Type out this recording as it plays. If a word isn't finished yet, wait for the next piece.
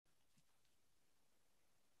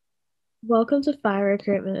Welcome to Fire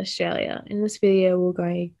Recruitment Australia. In this video,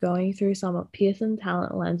 we're going through some of Pearson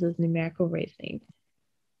Talent Lens's numerical reasoning.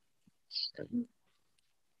 So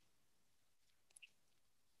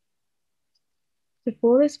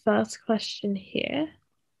for this first question here,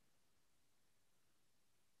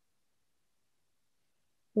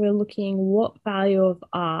 we're looking what value of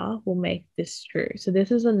R will make this true. So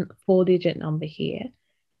this is a 4-digit number here.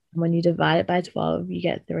 And when you divide it by 12, you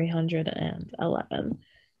get 311.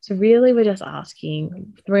 So really, we're just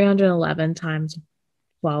asking 311 times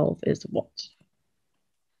 12 is what?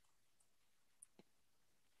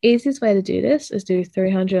 Easiest way to do this is do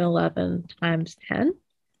 311 times 10,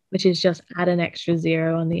 which is just add an extra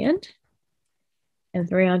 0 on the end, and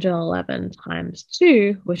 311 times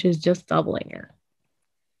 2, which is just doubling it.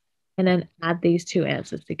 And then add these two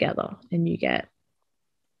answers together, and you get,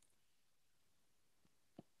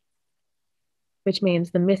 which means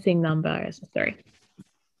the missing number is a 3.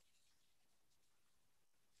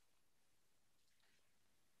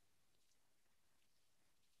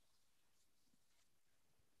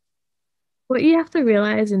 What you have to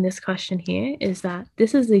realize in this question here is that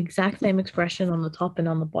this is the exact same expression on the top and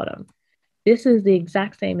on the bottom. This is the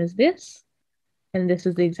exact same as this, and this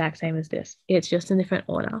is the exact same as this. It's just in different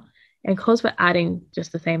order. And because we're adding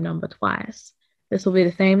just the same number twice, this will be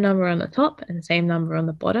the same number on the top and the same number on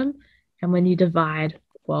the bottom. And when you divide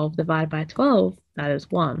 12 divided by 12, that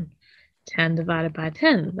is 1. 10 divided by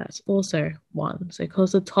 10, that's also 1. So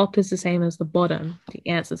because the top is the same as the bottom, the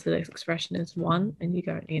answer to this expression is 1, and you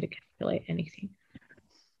don't need to calculate anything.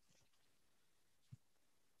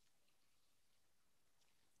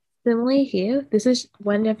 Similarly here, this is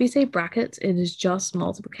whenever you say brackets, it is just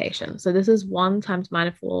multiplication. So this is 1 times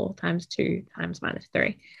 -4 times 2 times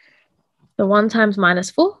 -3. So 1 times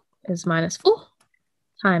 -4 is -4,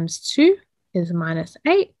 times 2 is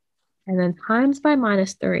 -8, and then times by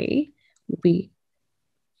 -3 will be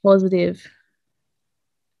positive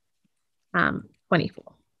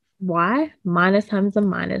 24. Why? Minus times a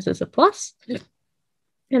minus is a plus,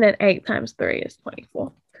 and then 8 times 3 is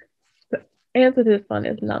 24. The answer to this one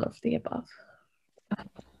is none of the above.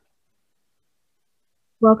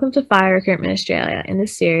 Welcome to Fire Recruitment Australia. In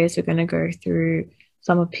this series, we're going to go through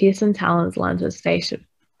some of Pearson Talent Lens's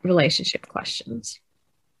relationship questions.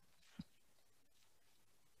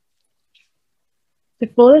 So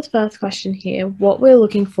for this first question here, what we're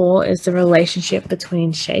looking for is the relationship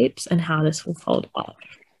between shapes and how this will fold up.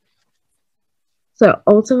 So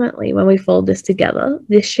ultimately, when we fold this together,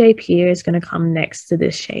 this shape here is going to come next to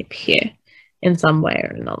this shape here in some way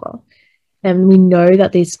or another. And we know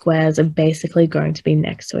that these squares are basically going to be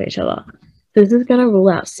next to each other. So this is going to rule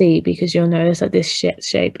out C because you'll notice that this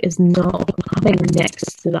shape is not coming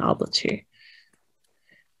next to the other two.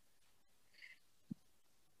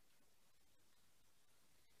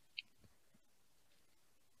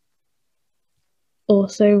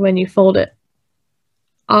 Also, when you fold it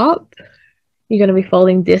up, you're going to be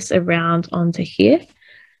folding this around onto here.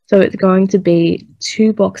 So it's going to be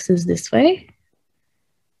 2 boxes this way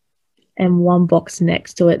and 1 box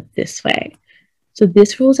next to it this way. So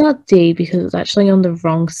this rules out D because it's actually on the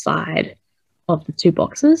wrong side of the 2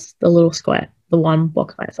 boxes. The little square, the 1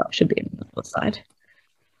 box by itself should be on the other side.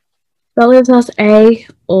 That leaves us A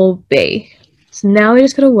or B. So now we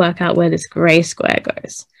just got to work out where this grey square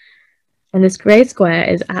goes. And this grey square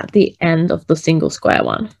is at the end of the single square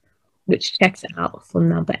one, which checks out for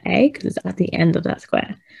number A because it's at the end of that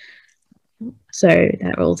square. So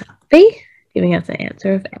that rules out B, giving us the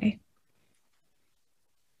answer of A.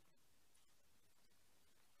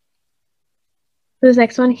 For this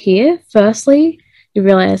next one here, firstly, you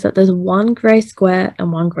realize that there's 1 grey square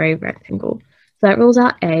and 1 grey rectangle. So that rules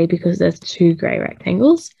out A because there's 2 grey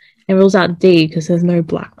rectangles, and rules out D because there's no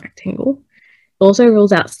black rectangle. It also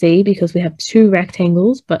rules out C because we have 2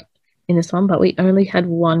 rectangles in this one, but we only had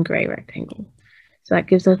 1 grey rectangle. So that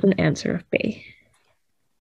gives us an answer of B.